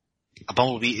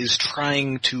 Bumblebee is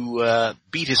trying to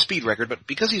beat his speed record, but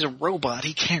because he's a robot,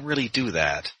 he can't really do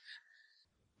that.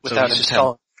 Without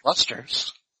installing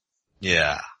thrusters.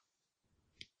 Yeah.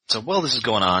 So while this is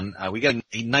going on, we get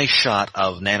a nice shot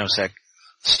of Nanosec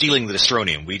stealing the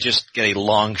Destronium. We just get a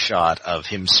long shot of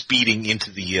him speeding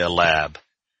into the lab.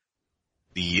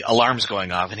 The alarm's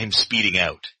going off and him speeding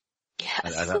out.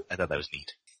 Yes. I thought that was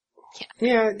neat.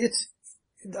 Yeah,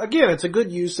 it's a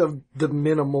good use of the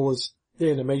minimalist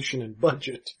animation and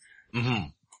budget.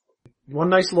 Mm-hmm. One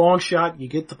nice long shot, you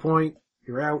get the point,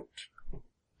 you're out.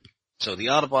 So the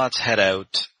Autobots head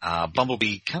out.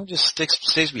 Bumblebee kind of just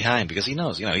stays behind because he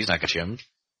knows, he's not gonna shim.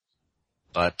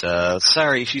 But,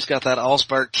 sorry, she's got that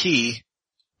Allspark key,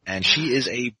 and she is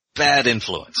a bad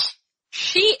influence.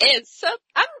 She is. So,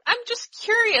 I'm just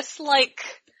curious,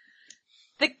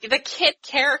 the kid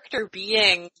character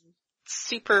being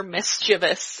super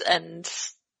mischievous and,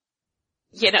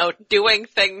 doing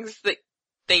things that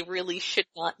they really should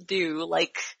not do,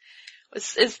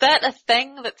 is that a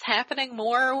thing that's happening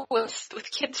more with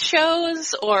kids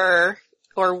shows, or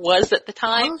was at the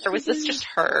time, or was this just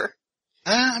her?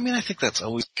 I think that's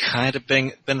always kind of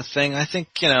been a thing. I think,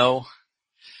 you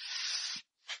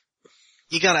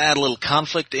gotta add a little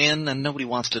conflict in, and nobody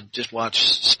wants to just watch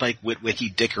Spike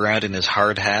Witwicky dick around in his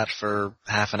hard hat for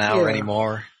half an hour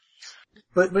anymore.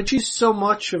 But she's so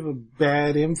much of a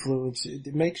bad influence,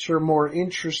 it makes her more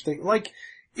interesting.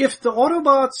 If the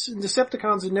Autobots and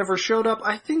Decepticons had never showed up,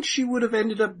 I think she would have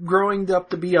ended up growing up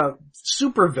to be a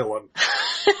supervillain.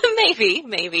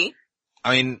 Maybe.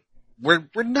 I mean, we're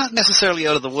not necessarily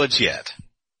out of the woods yet.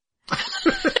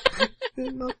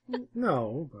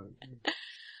 No, but...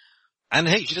 And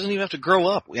hey, she doesn't even have to grow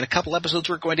up. In a couple episodes,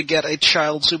 we're going to get a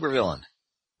child supervillain.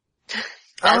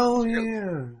 Oh,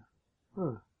 yeah.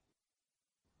 Huh.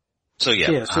 So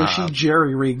Yeah, so she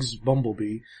jerry-rigs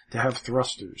Bumblebee to have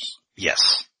thrusters.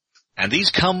 Yes. And these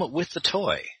come with the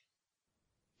toy.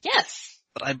 Yes.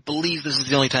 But I believe this is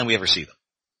the only time we ever see them.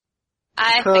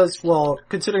 Because, well,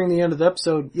 considering the end of the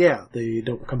episode, yeah, they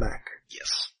don't come back.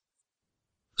 Yes.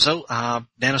 So,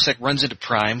 Nanosec runs into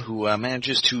Prime, who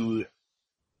manages to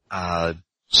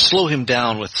slow him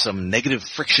down with some negative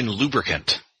friction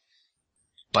lubricant.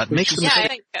 But makes the mistake. I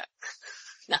think,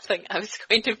 nothing. I was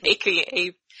going to make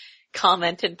a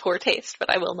comment in poor taste, but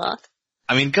I will not.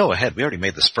 I mean, go ahead. We already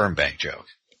made the sperm bank joke.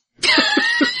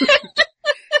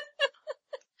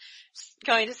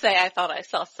 Going to say I thought I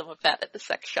saw some of that at the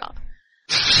sex shop.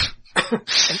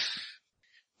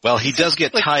 Well, he does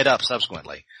get tied up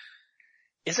subsequently.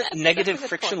 Isn't negative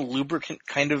friction lubricant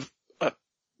kind of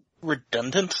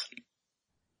redundant?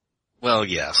 Well,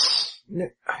 yes.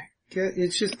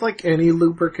 It's just like any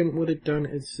lubricant would have done.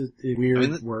 It's a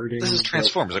weird wording. This is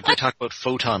Transformers. Like we talked about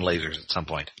photon lasers at some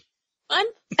point. I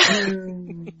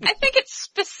think it's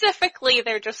specifically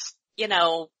they're just,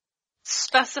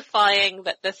 specifying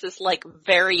that this is like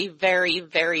very, very,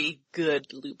 very good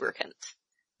lubricant.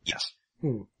 Yes.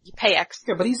 You pay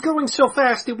extra. Yeah, but he's going so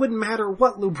fast it wouldn't matter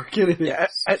what lubricant it is. Yeah,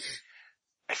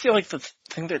 I feel like the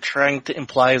thing they're trying to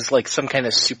imply is like some kind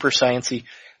of super sciencey,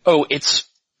 it's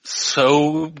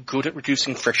so good at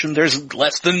reducing friction, there's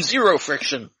less than zero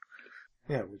friction.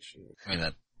 Yeah,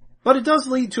 But it does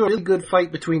lead to a really good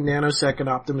fight between Nanosec and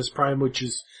Optimus Prime, which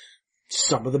is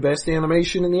some of the best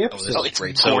animation in the episode. It's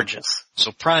great. Gorgeous.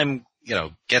 So Prime,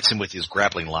 gets him with his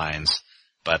grappling lines,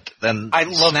 but then I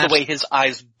love the way his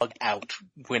eyes bug out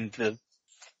when the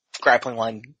grappling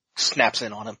line snaps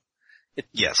in on him.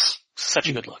 Yes. Such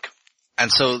a good look.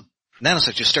 And so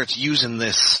Nanosec just starts using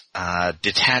this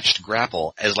detached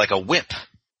grapple as like a whip.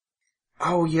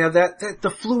 Oh yeah,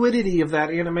 the fluidity of that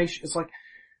animation is like,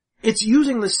 it's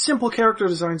using the simple character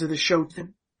designs of the show to the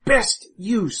best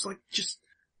use, like just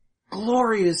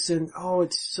glorious and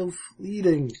it's so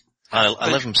fleeting. I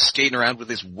love him skating around with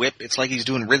his whip. It's like he's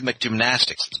doing rhythmic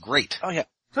gymnastics. It's great. Oh yeah.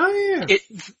 Oh yeah.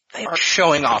 They are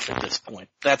showing off at this point.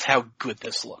 That's how good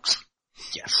this looks.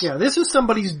 Yes. Yeah, this is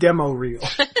somebody's demo reel.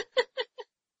 Yeah.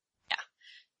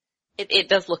 It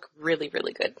does look really,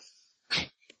 really good.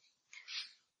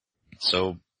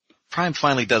 So Prime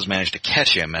finally does manage to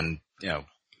catch him and,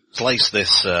 slice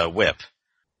this whip.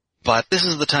 But this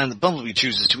is the time that Bumblebee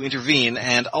chooses to intervene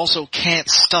and also can't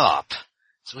stop.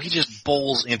 So he just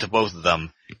bowls into both of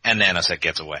them and Nanosec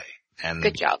gets away. And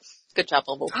good job. Good job,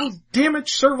 Bumblebee. Oh, damn it,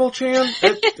 Serval-chan.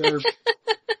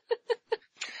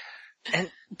 And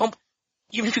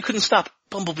even if you couldn't stop,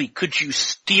 Bumblebee, could you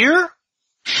steer?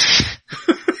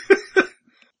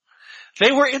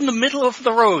 They were in the middle of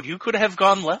the road. You could have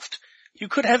gone left. You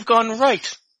could have gone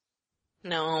right.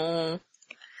 No.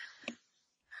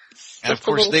 And of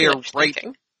course they are right.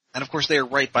 And of course they are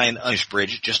right by an ice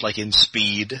bridge, just like in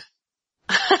Speed.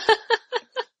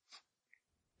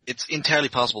 It's entirely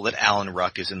possible that Alan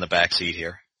Ruck is in the back seat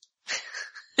here.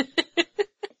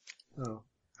 Oh,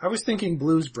 I was thinking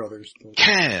Blues Brothers.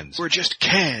 Cans. We're just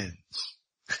cans.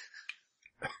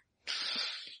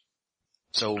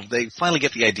 So they finally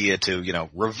get the idea to,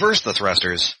 reverse the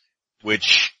thrusters,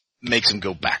 which makes them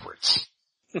go backwards.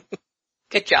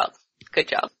 Good job. Good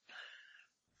job.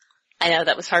 I know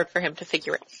that was hard for him to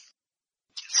figure out.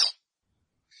 Yes.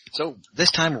 So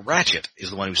this time Ratchet is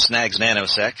the one who snags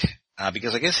Nanosec,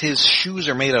 because I guess his shoes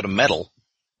are made out of metal,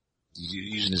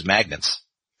 using his magnets.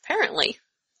 Apparently.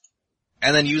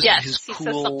 And then using his he cool,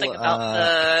 says something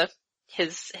about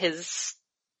his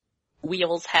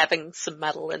wheels having some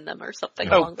metal in them or something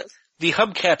along those. The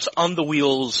hubcaps on the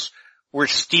wheels were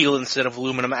steel instead of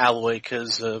aluminum alloy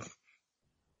because the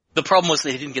problem was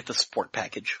they didn't get the support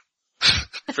package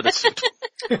for the suit.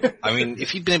 I mean, if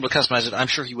he'd been able to customize it, I'm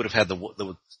sure he would have had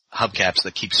the hubcaps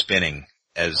that keep spinning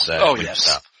as yes.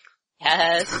 stop.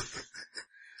 Yes.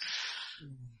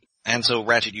 And so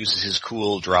Ratchet uses his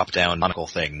cool drop-down monocle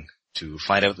thing to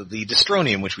find out that the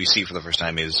Destronium, which we see for the first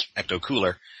time is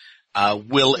Ecto-Cooler,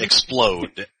 will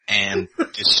explode and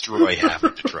destroy half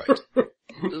of Detroit.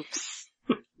 Oops.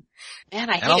 Man,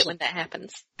 I hate it when that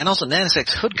happens. And also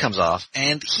Nanosec's hood comes off,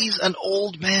 and he's an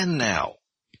old man now.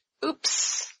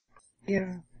 Oops.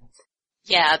 Yeah.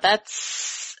 Yeah, that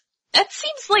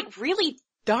seems like really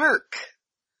dark.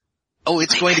 Oh,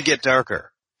 it's going to get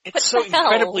darker. It's so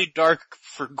incredibly dark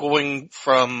for going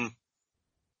from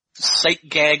sight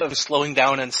gag of slowing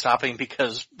down and stopping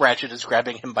because Ratchet is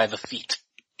grabbing him by the feet.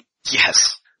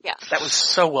 Yes. Yeah. That was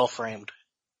so well framed.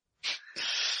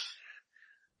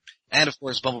 And of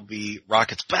course Bumblebee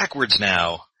rockets backwards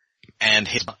now, and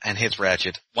hits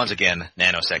Ratchet. Once again,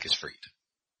 Nanosec is freed.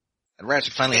 And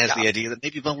Ratchet finally has the idea that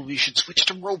maybe Bumblebee should switch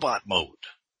to robot mode.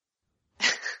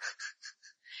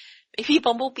 Maybe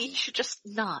Bumblebee should just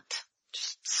not.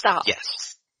 Just stop.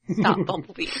 Yes. Stop,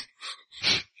 Bumblebee.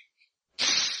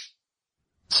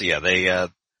 So yeah,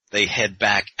 they head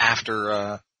back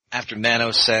after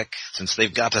Nanosec, since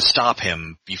they've got to stop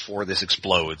him before this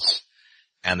explodes.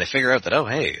 And they figure out that, oh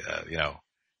hey,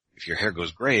 if your hair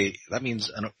goes gray, that means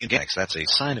that's a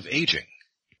sign of aging.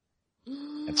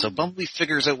 And so Bumblebee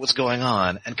figures out what's going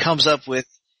on and comes up with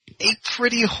a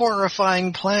pretty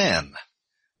horrifying plan.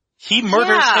 He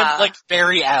murders him like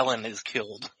Barry Allen is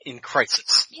killed in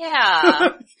Crisis. Yeah.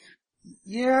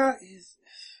 Yeah.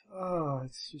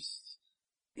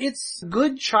 It's a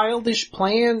good childish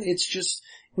plan. It's just,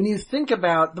 the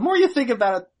more you think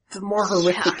about it, the more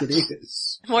horrific it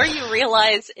is. The more you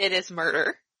realize it is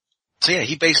murder. So yeah,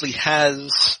 he basically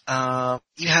has a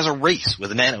race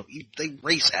with a Nano. He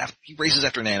races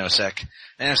after Nanosec.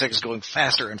 Nanosec is going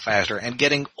faster and faster and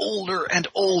getting older and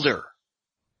older.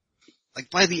 Like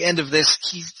by the end of this,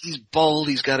 he's bald,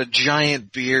 he's got a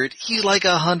giant beard, he's like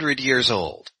 100 years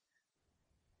old.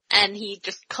 And he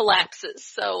just collapses,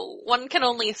 so one can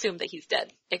only assume that he's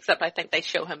dead. Except I think they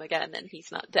show him again and he's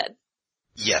not dead.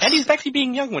 Yes. And he's actually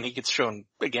being young when he gets shown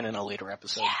again in a later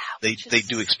episode. Yeah, they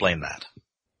do explain that.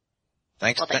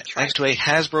 Thanks to a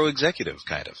Hasbro executive,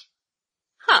 kind of.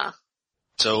 Huh.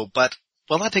 So, but,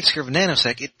 while that takes care of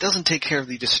Nanosec, it doesn't take care of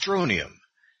the Destronium.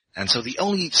 And so the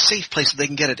only safe place that they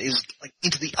can get it is, like,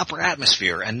 into the upper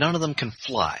atmosphere, and none of them can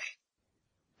fly.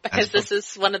 Because this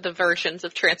is one of the versions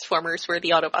of Transformers where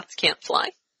the Autobots can't fly.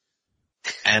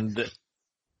 And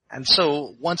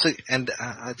so,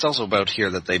 it's also about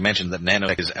here that they mentioned that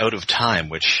Nanosec is out of time,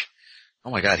 which, oh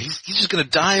my god, he's just gonna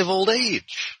die of old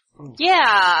age.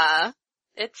 Yeah.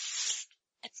 It's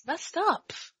messed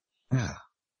up. Yeah.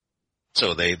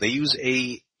 So they use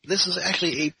this is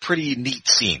actually a pretty neat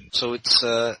scene. So it's,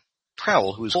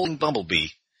 Prowl, who's holding Bumblebee.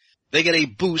 They get a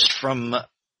boost from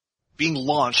being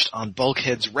launched on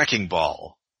Bulkhead's wrecking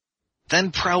ball.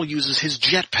 Then Prowl uses his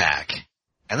jetpack.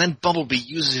 And then Bumblebee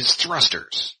uses his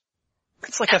thrusters.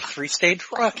 It's like a 3-stage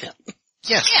rocket.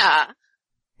 Yes. Yeah.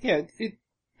 Yeah,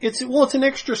 it's an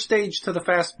extra stage to the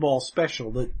fastball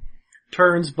special that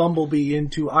turns Bumblebee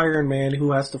into Iron Man,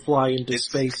 who has to fly into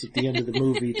space at the end of the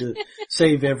movie to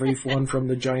save everyone from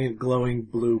the giant glowing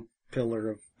blue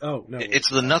pillar of, oh no. It's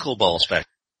the knuckleball spec.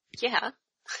 Yeah.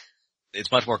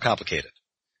 It's much more complicated.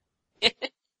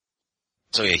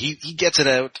 So yeah, he gets it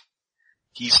out.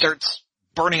 He starts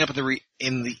burning up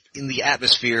in the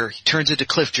atmosphere. He turns into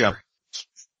Cliff Jumper.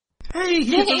 Hey,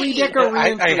 he's a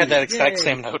redecorator. I had that exact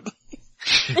same note.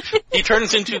 He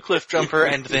turns into Cliff Jumper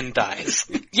and then dies.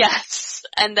 Yes,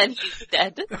 and then he's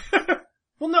dead.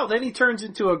 Well, no, then he turns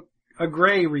into a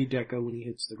gray redeco when he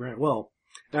hits the ground. Well,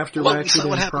 after Ratchet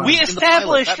and Prime. We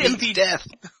established in the death.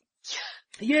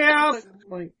 Yeah,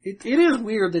 like it is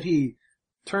weird that he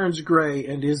turns gray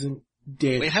and isn't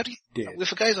dead. Wait,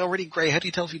 if a guy's already gray, how do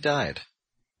you tell if he died?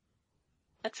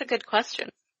 That's a good question.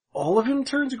 All of him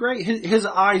turns gray? His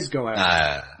eyes go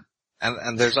out.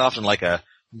 And there's often like a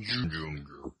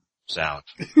sound.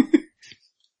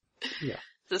 Yeah.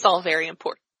 This is all very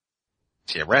important.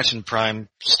 So yeah, Ratchet and Prime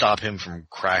stop him from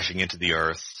crashing into the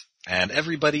Earth, and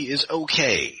everybody is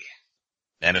okay.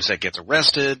 Nanosec gets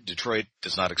arrested, Detroit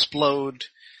does not explode,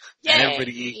 Yay. and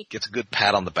everybody gets a good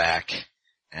pat on the back,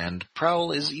 and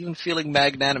Prowl is even feeling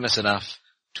magnanimous enough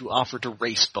to offer to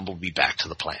race Bumblebee back to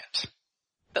the plant.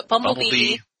 But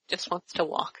Bumblebee just wants to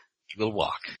walk. He will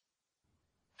walk.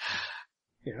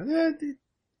 Yeah,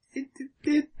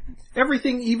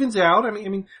 everything evens out. I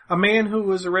mean, a man who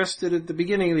was arrested at the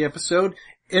beginning of the episode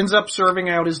ends up serving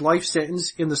out his life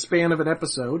sentence in the span of an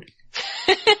episode.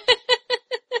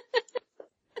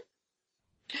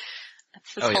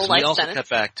 So we also cut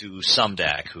back to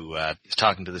Sumdac, who is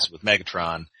talking to this with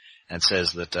Megatron, and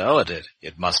says that,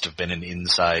 it must have been an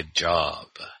inside job.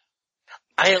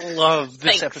 I love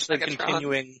this Thanks, episode Megatron.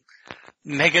 continuing.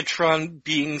 Megatron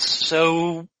being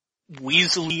so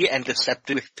weaselly and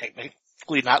deceptive,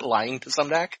 technically not lying to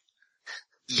Sumdac.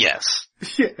 Yes.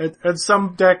 Yeah, and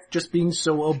Sumdac just being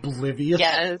so oblivious.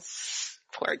 Yes.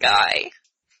 Poor guy.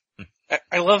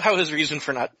 I love how his reason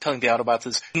for not telling the Autobots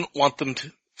is, I didn't want them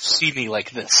to see me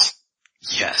like this.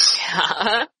 Yes.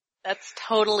 Yeah. That's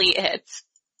totally it.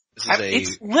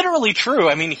 It's literally true.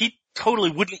 I mean, he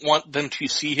totally wouldn't want them to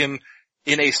see him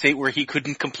in a state where he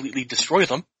couldn't completely destroy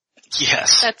them.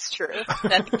 Yes. That's true.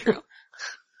 That's true.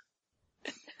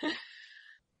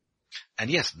 And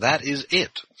yes, that is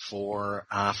it for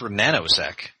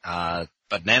Nanosec.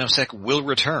 But Nanosec will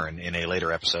return in a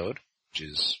later episode, which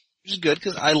is which is good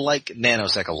because I like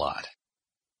Nanosec a lot.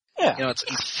 Yeah. You know,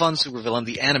 he's a fun supervillain.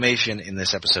 The animation in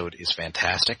this episode is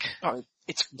fantastic. Oh,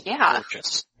 it's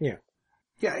gorgeous. Yeah.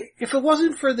 Yeah, if it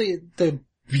wasn't for the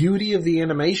beauty of the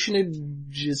animation, it'd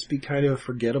just be kind of a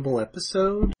forgettable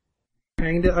episode.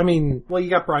 Kinda. I mean, well,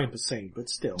 you got Brian Posehn, but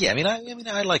still. Yeah,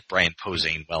 I like Brian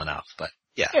Posehn well enough, but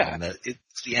yeah. I mean,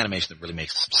 it's the animation that really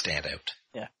makes them stand out.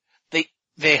 Yeah.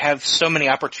 They have so many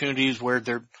opportunities where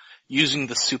they're using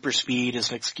the super speed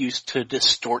as an excuse to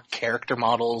distort character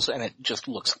models, and it just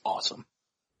looks awesome.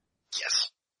 Yes.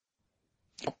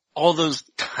 All those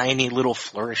tiny little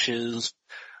flourishes,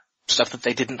 stuff that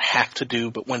they didn't have to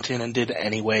do but went in and did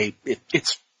anyway.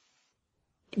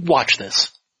 Watch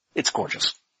this. It's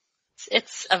gorgeous.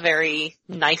 It's a very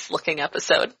nice looking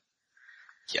episode.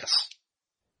 Yes.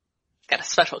 Got a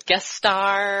special guest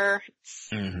star.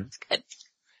 It's good.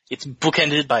 It's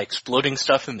bookended by exploding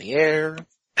stuff in the air.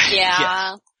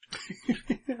 Yeah.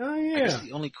 Oh, yeah. I guess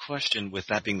the only question with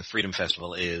that being the Freedom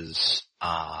Festival is,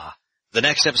 the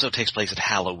next episode takes place at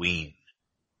Halloween.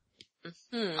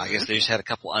 I guess they just had a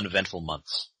couple uneventful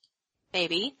months.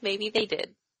 Maybe they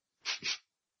did.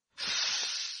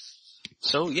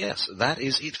 So yes, that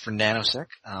is it for Nanosec.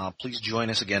 Please join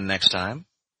us again next time.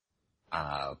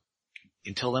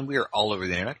 Until then, we are all over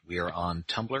the internet. We are on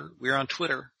Tumblr, we are on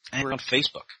Twitter, and we're on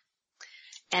Facebook.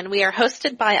 And we are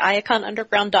hosted by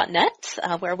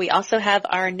IaconUnderground.net, where we also have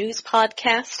our news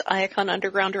podcast, Iacon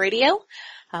Underground Radio.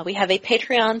 We have a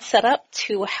Patreon set up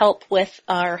to help with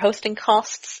our hosting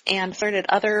costs and certain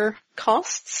other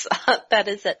costs. That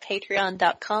is at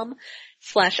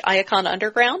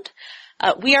patreon.com/IaconUnderground.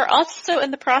 We are also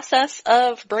in the process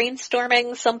of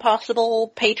brainstorming some possible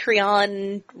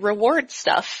Patreon reward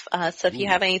stuff. So if you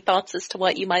have any thoughts as to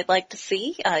what you might like to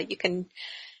see, you can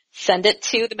send it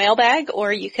to the mailbag,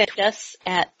 or you can tweet us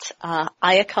at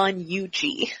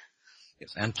IaconUG.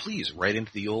 Yes, and please write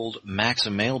into the old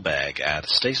Maxim mailbag at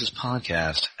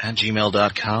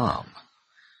stasispodcast@gmail.com.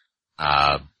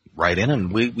 Write in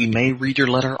and we may read your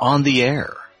letter on the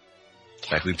air. In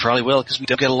fact, we probably will because we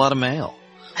don't get a lot of mail.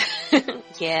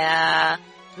 Yeah.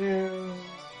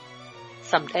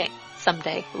 Someday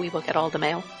we will get all the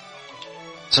mail.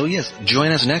 So yes,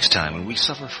 join us next time when we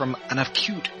suffer from an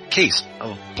acute case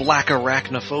of black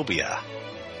arachnophobia.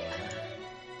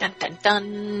 Dun dun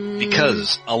dun.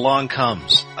 Because along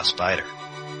comes a spider.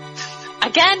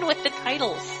 Again with the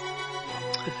titles.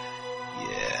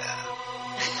 Yeah.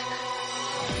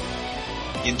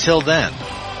 Until then,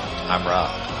 I'm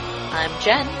Rob. I'm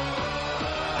Jen.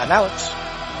 I'm Alex.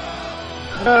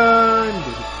 I'm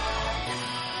Diddy.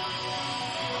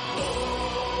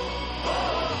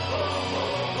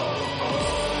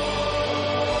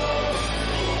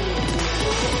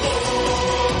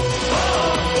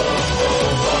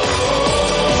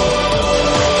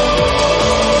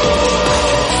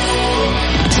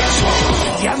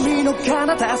 闇の彼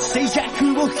方静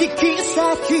寂を引き裂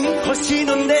き星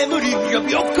の眠りを呼び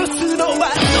起こすのはどっちだ。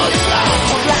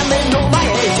ほら目の前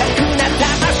弱な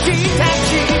魂たち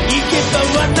行け場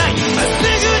はないまっすぐ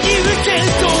に受け止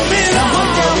めろ。守り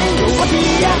たい弱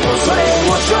火やそれを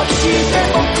処理して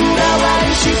僕らは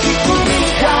意識組み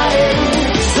替える。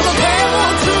その手を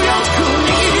強く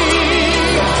握り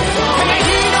互い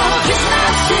の絆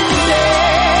信じて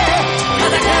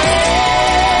戦え。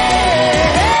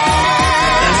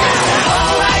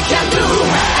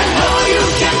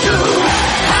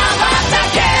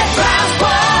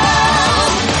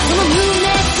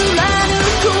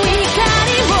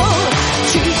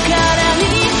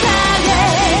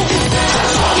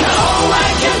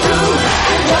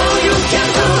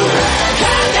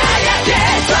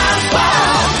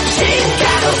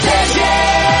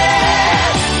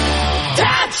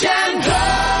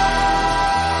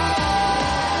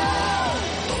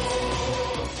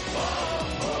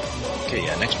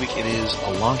Next week it is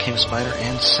Along Came Spider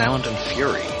and Sound and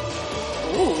Fury.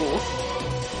 Ooh.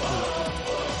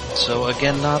 So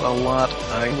again, not a lot.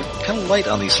 We're kind of light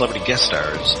on these celebrity guest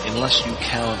stars, unless you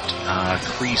count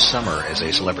Cree Summer as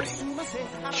a celebrity.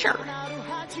 Sure.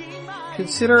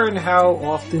 Considering how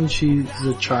often she's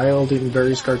a child in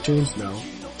various cartoons, no.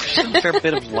 She's done a fair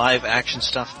bit of live action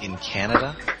stuff in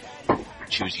Canada.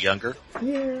 She was younger.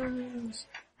 Yes.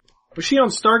 Was she on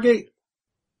Stargate?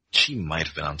 She might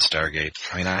have been on Stargate.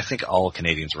 I mean, I think all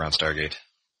Canadians were on Stargate.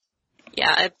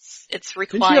 Yeah, it's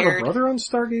required. Didn't she have a brother on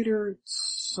Stargate or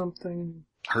something?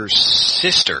 Her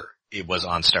sister, it was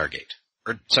on Stargate.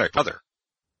 Or, sorry, brother.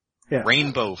 Yeah.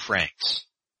 Rainbow Franks.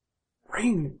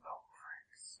 Rainbow.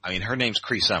 I mean, her name's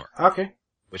Cree Summer. Okay.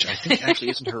 Which I think actually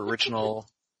isn't her original...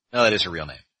 No, that is her real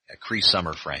name. Yeah, Cree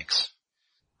Summer Franks.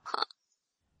 Huh.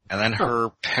 And then her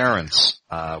parents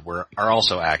are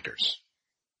also actors.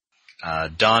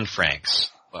 Don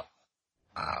Franks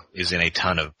is in a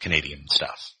ton of Canadian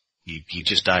stuff. He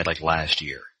just died like last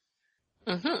year.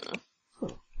 Mm-hmm.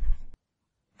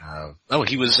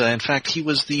 He was in fact he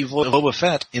was the voice of Boba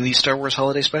Fett in the Star Wars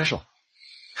Holiday Special.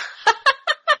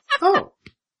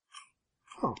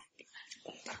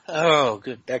 Oh,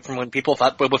 good. Back from when people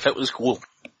thought Boba Fett was cool.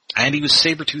 And he was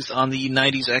Sabretooth on the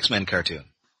 90s X-Men cartoon.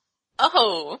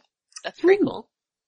 Oh, that's pretty cool.